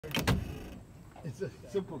It's a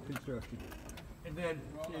simple construction. And then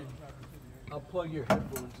I'll plug your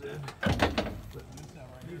headphones in.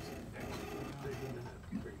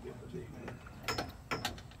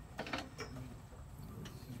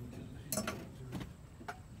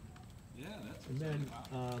 Yeah, that's. And then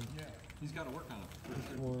he's got to work on it.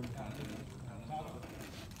 this one.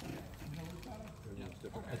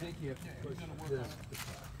 I think you have to push this.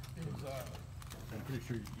 I'm pretty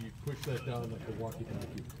sure you push that down like a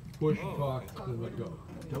walkie-talkie. Push, talk, then let go.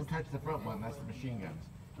 Don't touch the front one, that's the machine guns.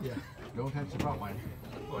 Yeah. Don't touch the front one.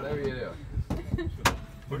 Whatever you do.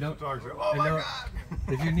 Push the dogs. Oh my God!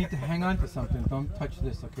 If you need to hang on to something, don't touch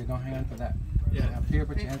this, okay? Don't hang on to that. Yeah. Up here,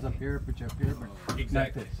 put your hands up here, put your up here, but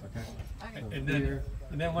Exactly. not this, okay? So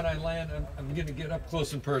And then when I land, I'm going to get up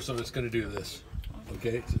close and personal. It's going to do this.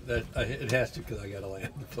 Okay, so that it has to because I got to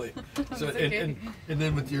land the plane. So and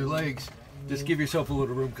then with your legs, just give yourself a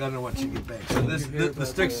little room. Kind of once you get back. So the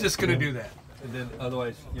stick's just going to do that. And then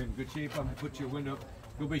otherwise you're in good shape. I'm going to put your window.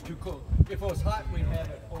 It'll be too cold. If it was hot, we'd have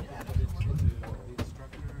it open. But it's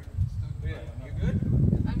yeah, you good?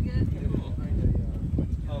 I'm good.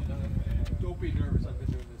 Don't be nervous. I've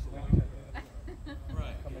been doing this a long time.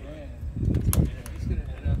 Right.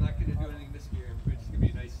 And I'm not going to do anything this year. It's going to be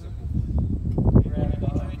a nice simple.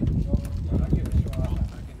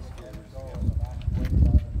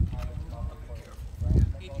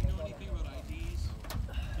 Hey, do you know anything about IDs?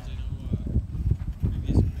 Because I know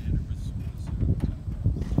previous commander was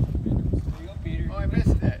There you go, Peter. Oh, I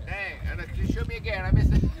missed that. Dang. Just show me again. I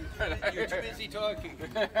missed it. You're too busy talking.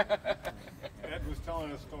 Ed was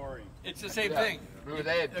telling a story. It's the same thing. We were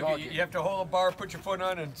there Okay, talking. you have to hold a bar, put your foot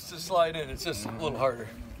on, and just slide in. It's just a little harder.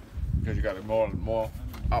 Because you got it more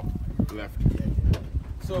up, left.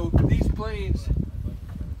 So these planes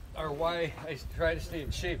are why I try to stay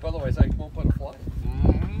in shape. Otherwise, I won't put a fly.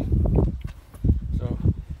 So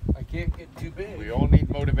I can't get too big. We all need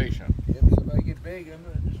motivation. If I get big, I'm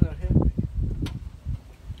just not happy.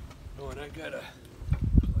 Oh, and I gotta.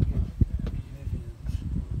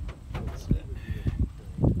 That's it.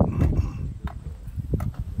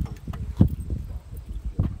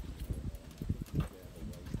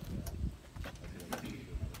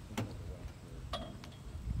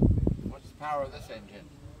 What's the power of this engine?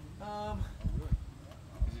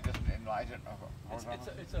 Is it just an inline?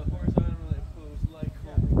 It's a horizontal that goes like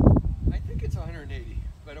I think it's 180,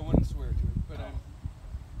 but I wouldn't swear to it. But I'm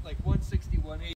like 160, 180.